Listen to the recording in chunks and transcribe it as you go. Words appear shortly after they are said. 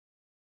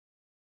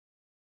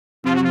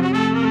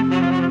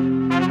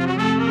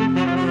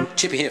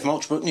Chippy here from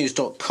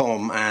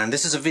ultrabooknews.com, and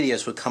this is a video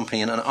to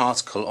accompany an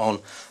article on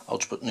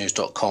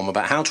ultrabooknews.com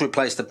about how to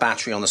replace the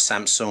battery on the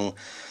Samsung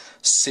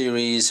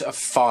Series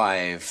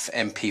 5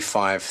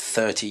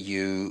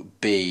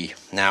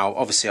 NP350U3B. Now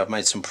obviously I've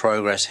made some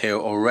progress here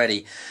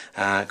already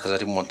because I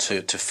didn't want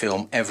to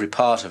film every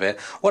part of it.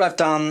 What I've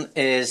done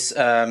is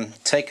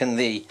taken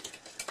the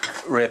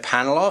rear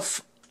panel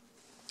off,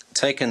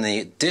 taken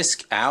the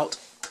disc out,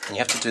 and you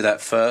have to do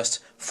that first,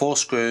 4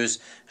 screws,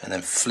 and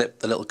then flip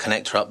the little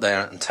connector up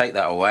there and take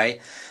that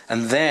away,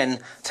 and then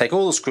take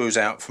all the screws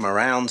out from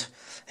around,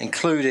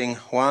 including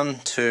 1,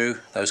 2,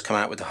 those come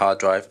out with the hard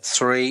drive,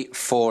 3,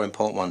 4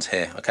 important ones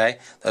here, okay?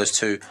 Those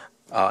 2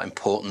 are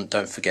important,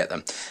 don't forget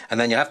them. And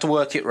then you have to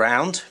work it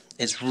round.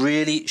 It's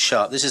really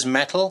sharp. This is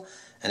metal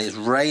and it's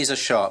razor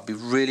sharp. Be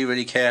really,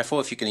 really careful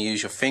if you're going to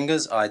use your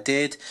fingers. I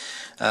did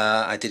it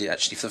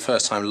actually for the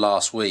first time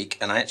last week,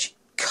 and I actually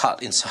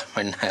cut inside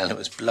my nail. It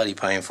was bloody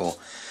painful.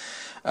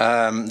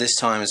 This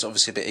time is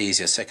obviously a bit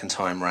easier, second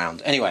time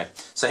round. Anyway,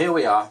 so here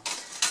we are.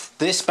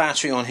 This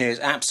battery on here is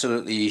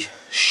absolutely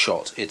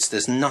shot.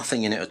 There's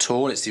nothing in it at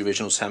all. It's the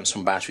original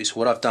Samsung battery. So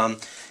what I've done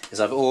is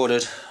I've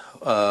ordered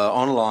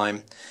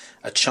online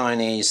a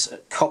Chinese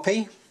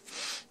copy.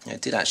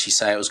 It did actually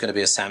say it was going to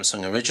be a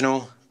Samsung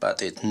original,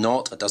 but it's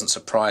not. It doesn't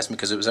surprise me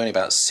because it was only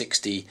about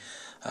 65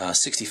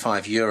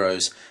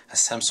 euros. A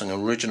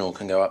Samsung original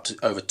can go up to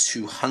over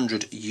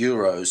 200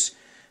 euros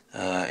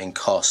in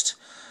cost.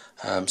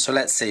 So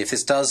let's see if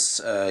this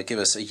does give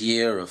us a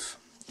year of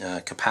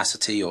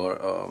capacity,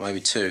 or maybe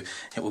 2.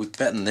 It will be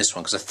better than this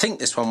one, because I think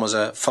this one was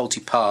a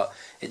faulty part.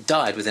 It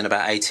died within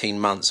about 18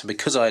 months, and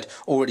because I'd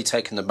already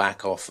taken the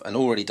back off and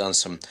already done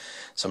some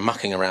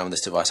mucking around with this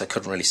device, I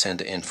couldn't really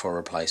send it in for a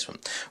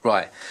replacement.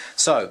 Right,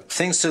 so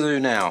things to do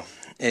now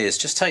is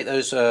just take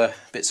those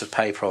bits of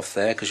paper off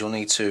there, because you'll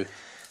need to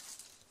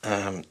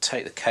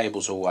take the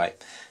cables away.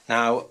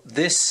 Now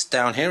this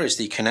down here is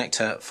the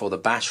connector for the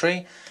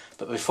battery,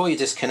 but before you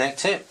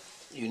disconnect it,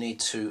 you need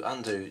to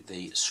undo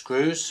the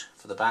screws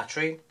for the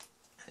battery.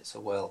 It's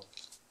a well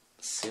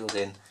sealed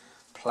in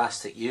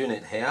plastic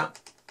unit here,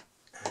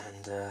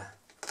 and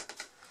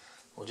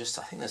we'll just,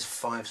 I think there's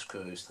 5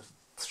 screws, the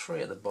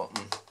 3 at the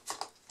bottom.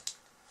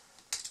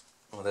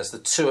 Well, there's the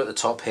 2 at the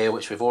top here,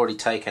 which we've already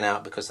taken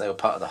out because they were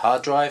part of the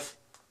hard drive,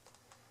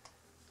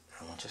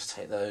 and we'll just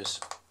take those.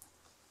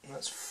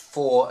 That's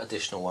 4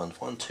 additional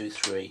ones, 1, 2,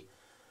 3,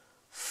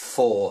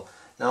 4.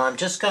 Now I'm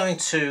just going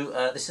to,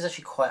 this is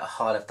actually quite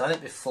hard. I've done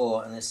it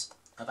before, and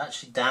I've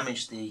actually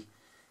damaged the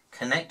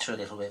connector a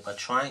little bit by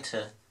trying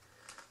to,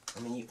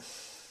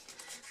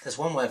 there's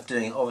one way of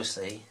doing it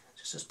obviously.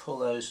 Just pull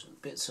those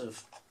bits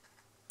of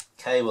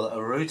cable that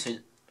are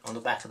routed on the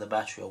back of the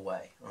battery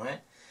away,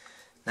 alright?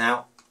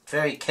 Now,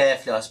 very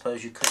carefully, I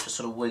suppose you could just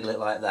sort of wiggle it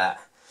like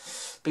that.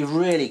 Be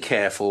really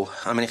careful.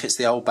 I mean, if it's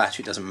the old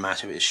battery, it doesn't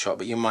matter if it's shot,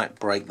 but you might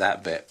break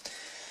that bit.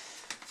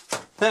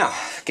 Now,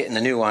 getting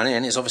the new one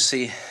in is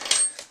obviously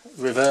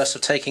reverse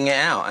of taking it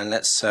out, and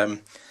let's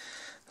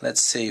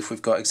see if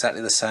we've got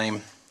exactly the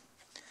same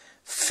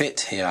fit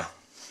here.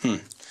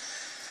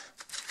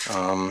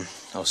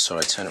 Oh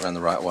sorry, turn it around the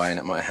right way and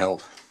it might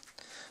help.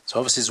 So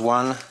obviously there's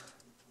one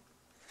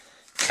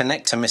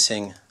connector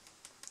missing,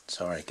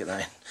 sorry, get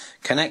that in,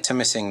 connector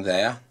missing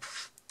there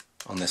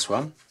on this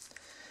one.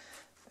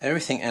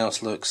 Everything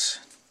else looks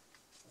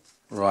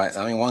right.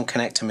 I mean, one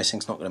connector missing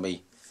is not going to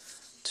be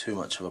too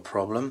much of a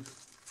problem.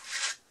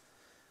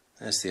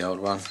 There's the old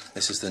one,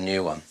 this is the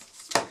new one.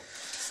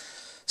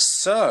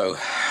 So,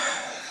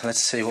 let's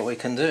see what we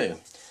can do.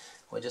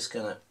 We're just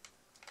going to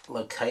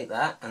locate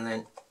that and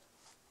then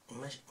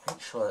make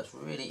sure that's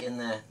really in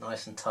there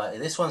nice and tightly.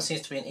 This one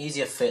seems to be an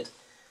easier fit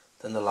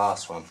than the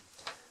last one.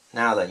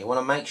 Now then, you want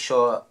to make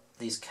sure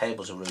these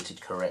cables are routed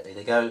correctly.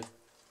 They go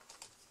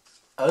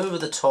over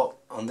the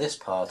top on this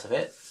part of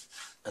it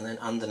and then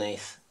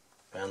underneath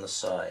around the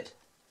side.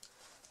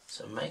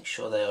 So make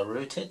sure they are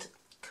routed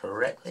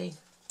correctly.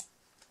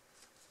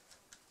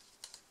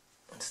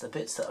 It's the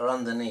bits that are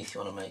underneath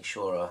you want to make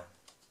sure are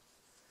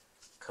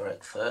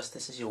correct first.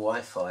 This is your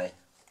Wi-Fi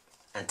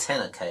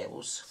antenna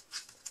cables,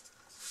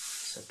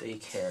 so be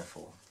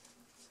careful.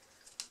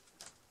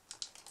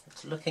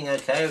 It's looking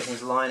okay,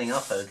 everything's lining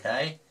up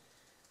okay,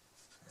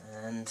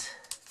 and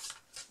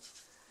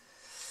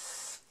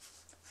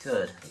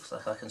good. Looks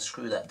like I can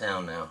screw that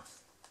down now.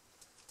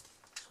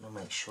 Just want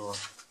to make sure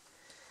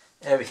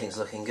everything's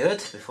looking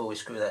good before we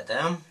screw that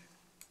down,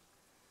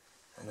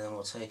 and then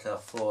we'll take our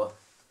 4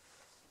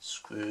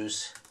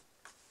 screws.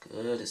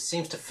 Good, it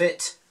seems to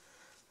fit.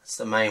 That's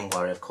the main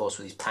worry, of course,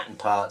 with these pattern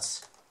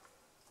parts.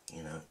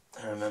 You know,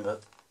 I remember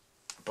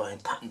buying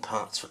pattern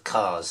parts for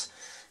cars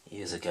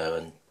years ago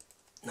and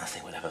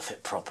nothing would ever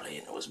fit properly,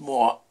 and it was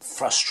more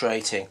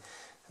frustrating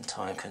and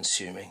time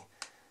consuming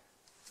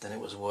than it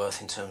was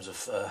worth in terms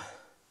of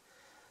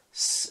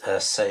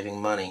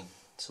saving money.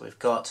 So we've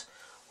got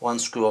 1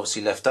 screw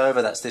obviously left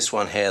over. That's this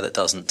one here that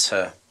doesn't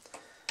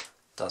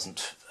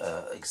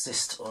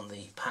exist on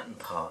the pattern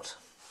part.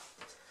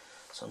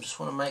 So I just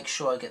want to make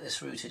sure I get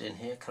this routed in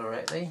here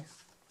correctly.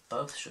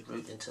 Both should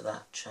route into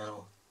that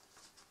channel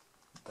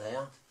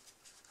there.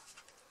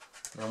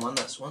 Now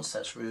once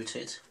that's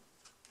routed, it's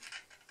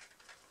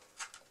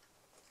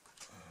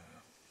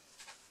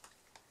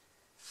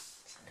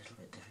a little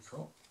bit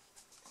difficult.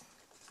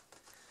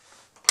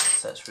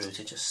 Once that's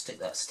routed, just stick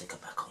that sticker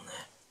back on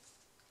there.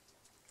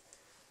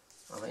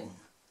 I mean,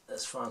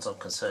 as far as I'm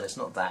concerned, it's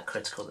not that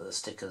critical that the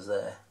sticker's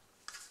there.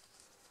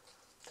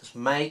 Just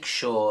make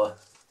sure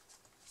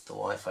the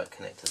Wi-Fi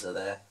connectors are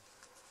there,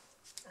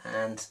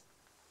 and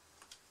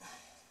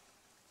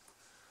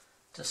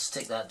just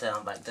stick that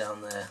back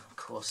down there. Of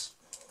course,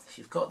 if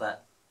you've got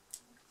that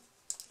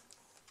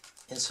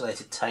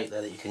insulated tape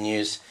there that you can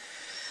use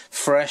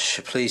fresh,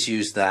 please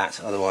use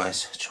that.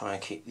 Otherwise, try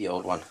and keep the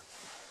old one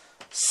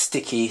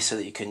sticky so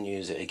that you can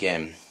use it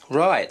again.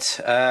 Right,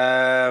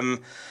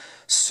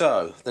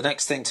 so the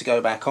next thing to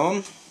go back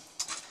on,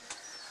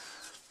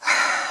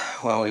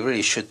 well, we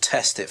really should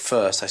test it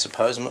first, I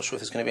suppose. I'm not sure if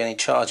there's going to be any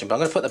charging, but I'm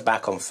going to put the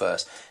back on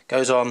first.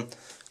 Goes on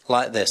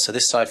like this. So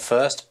this side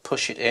first,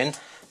 push it in.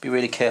 Be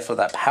really careful of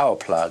that power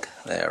plug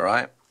there,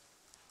 right?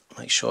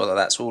 Make sure that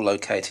that's all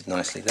located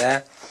nicely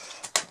there.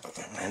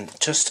 And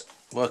just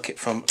work it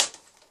from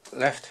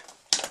left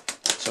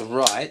to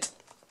right.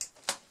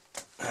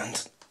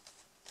 And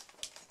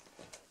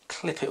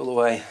clip it all the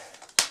way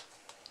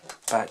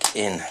back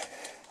in.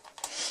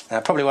 Now,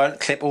 it probably won't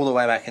clip all the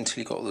way back until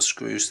you've got all the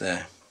screws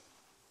there.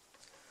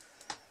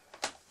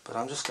 But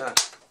I'm just going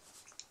to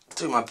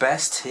do my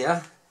best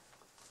here.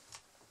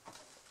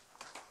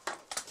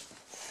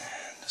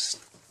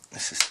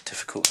 This is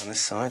difficult on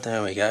this side.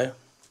 There we go.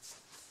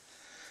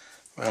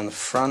 Around the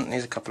front,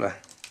 there's a couple of...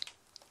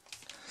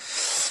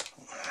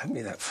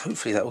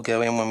 Hopefully that will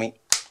go in when we...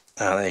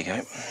 Ah, there you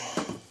go.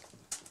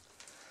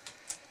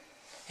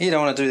 You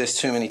don't want to do this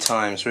too many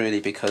times, really,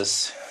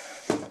 because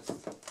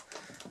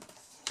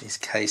these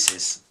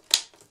cases,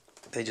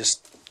 they're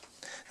just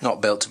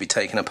not built to be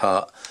taken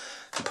apart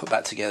and put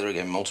back together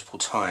again multiple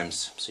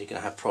times, so you're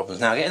going to have problems.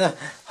 Now, getting the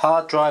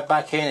hard drive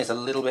back in is a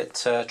little bit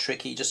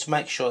tricky. Just to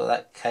make sure that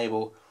that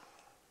cable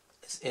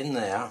is in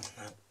there. Now,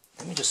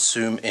 let me just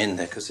zoom in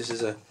there, because this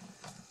is an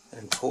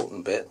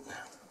important bit.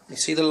 You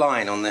see the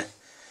line on the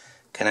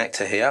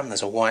connector here?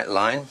 There's a white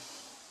line.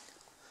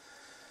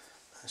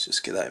 Let's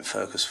just get that in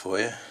focus for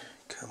you.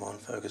 Come on,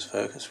 focus,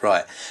 focus.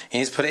 Right, you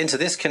need to put it into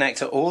this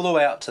connector all the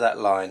way up to that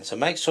line. So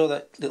make sure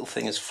that little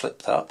thing is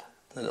flipped up,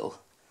 the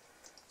little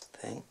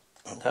thing.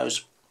 It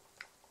goes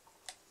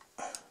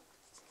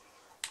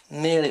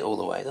nearly all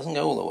the way. It doesn't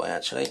go all the way,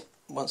 actually.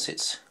 Once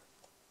it's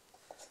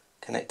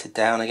connected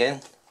down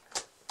again,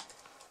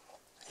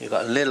 you've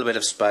got a little bit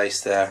of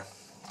space there.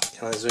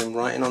 Can I zoom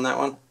right in on that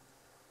one?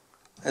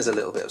 There's a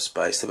little bit of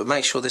space there, but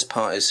make sure this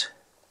part is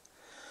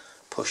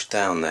pushed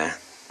down there.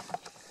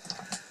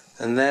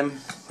 And then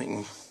we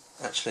can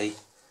actually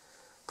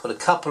put a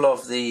couple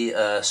of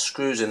the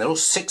screws in. They're all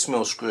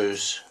 6mm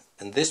screws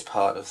in this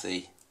part of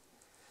the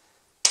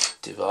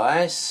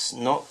device,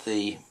 not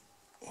the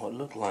what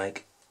look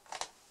like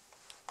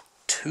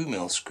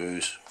 2mm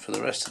screws for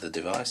the rest of the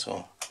device,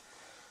 or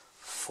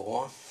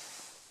 4.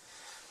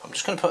 I'm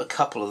just going to put a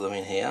couple of them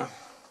in here.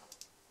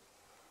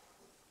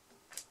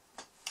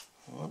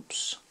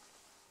 Whoops.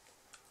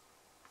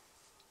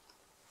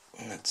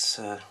 And that's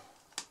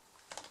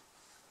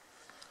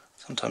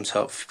sometimes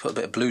help if you put a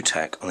bit of blue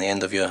tack on the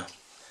end of your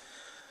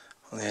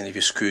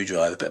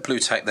screwdriver. A bit of blue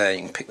tack there, you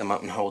can pick them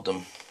up and hold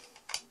them.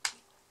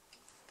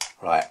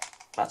 Right,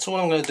 that's all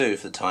I'm going to do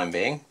for the time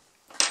being.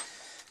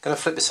 I'm going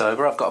to flip this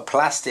over. I've got a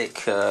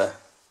plastic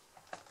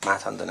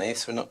mat underneath,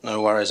 so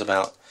no worries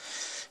about,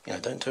 you know,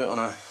 don't do it on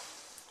a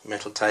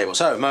metal table.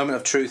 So, moment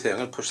of truth here. I'm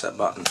going to push that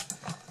button,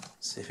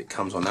 see if it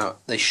comes on. Now,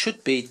 they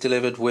should be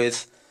delivered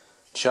with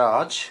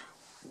charge.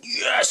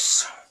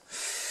 Yes!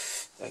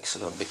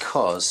 Excellent,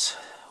 because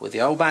with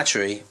the old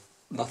battery,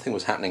 nothing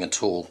was happening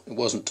at all. It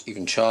wasn't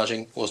even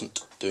charging,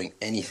 wasn't doing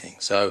anything.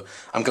 So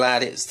I'm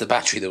glad it's the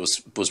battery that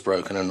was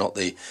broken and not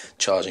the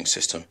charging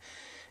system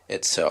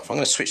itself. I'm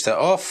going to switch that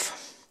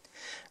off,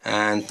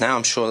 and now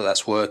I'm sure that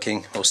that's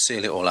working. I'll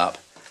seal it all up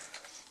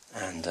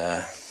and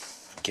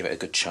give it a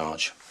good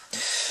charge.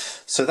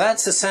 So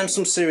that's the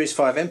Samsung Series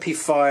 5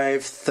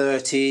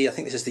 NP350. I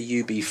think this is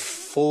the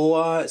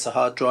UB4. It's a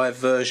hard drive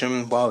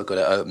version. While we've got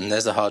it open,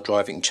 there's the hard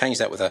drive. You can change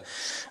that with a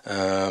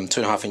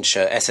 2.5-inch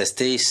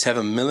SSD,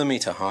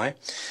 7mm high.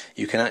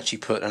 You can actually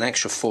put an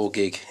extra 4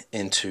 gig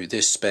into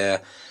this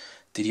spare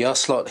DDR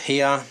slot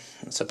here.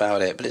 That's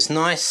about it. But it's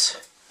nice,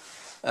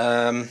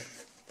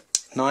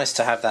 nice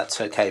to have that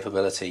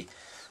capability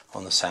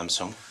on the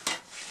Samsung.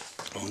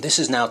 This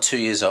is now 2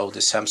 years old.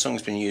 This Samsung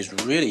has been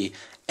used really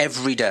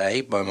every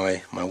day by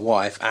my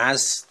wife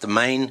as the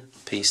main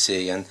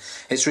PC, and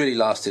it's really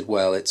lasted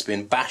well. It's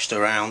been bashed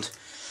around.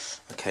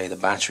 Okay, the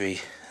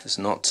battery has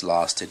not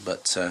lasted,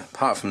 but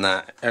apart from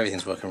that,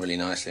 everything's working really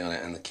nicely on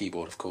it, and the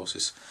keyboard, of course,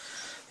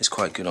 is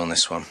quite good on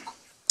this one.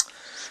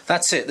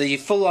 That's it. The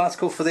full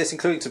article for this,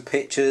 including some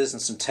pictures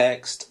and some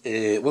text,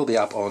 will be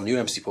up on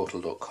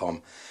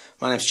umcportal.com.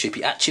 My name's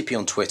Chippy, at Chippy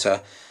on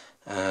Twitter.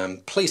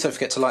 Please don't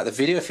forget to like the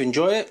video if you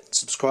enjoy it,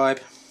 subscribe,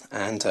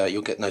 and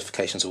you'll get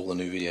notifications of all the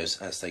new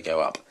videos as they go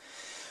up.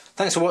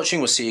 Thanks for watching,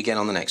 we'll see you again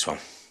on the next one.